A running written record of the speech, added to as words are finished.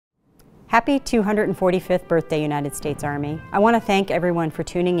Happy 245th birthday, United States Army. I want to thank everyone for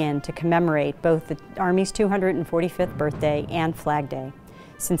tuning in to commemorate both the Army's 245th birthday and Flag Day.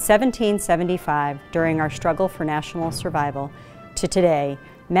 Since 1775, during our struggle for national survival, to today,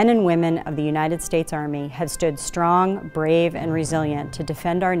 men and women of the United States Army have stood strong, brave, and resilient to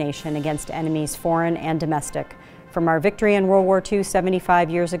defend our nation against enemies foreign and domestic, from our victory in World War II 75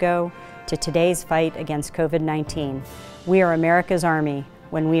 years ago to today's fight against COVID-19. We are America's Army.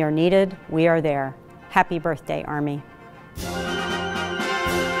 When we are needed, we are there. Happy birthday, Army.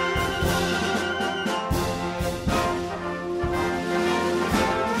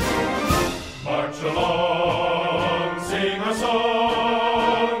 March along, sing a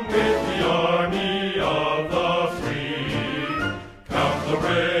song with the army of the free. Count the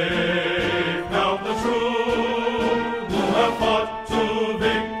brave, count the true, who have fought to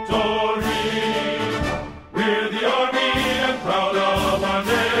victory. We're the army and proud of our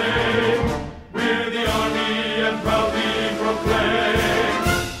name. We're the army and proudly proclaim.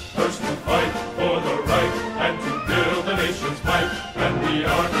 First to fight for the right and to build the nation's might. And the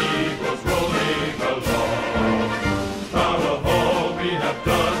army goes rolling along. Proud of all we have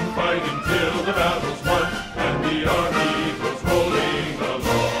done, fighting till the battle's won. And the army goes rolling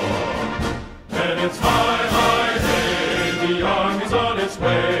along. And it's high, high, hey, the army's on its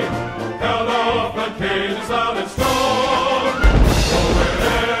way. Count off the cadence loud and strong. For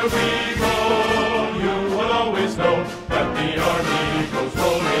wherever we go, you will always know that the army goes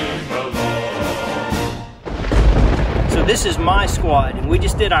rolling along. So this is my squad, and we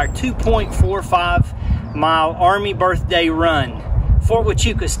just did our 2.45 mile Army birthday run, Fort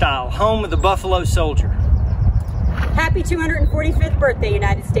Huachuca style, home of the Buffalo Soldier. Happy 245th birthday,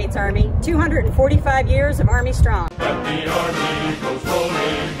 United States Army. 245 years of Army strong. That the army goes rolling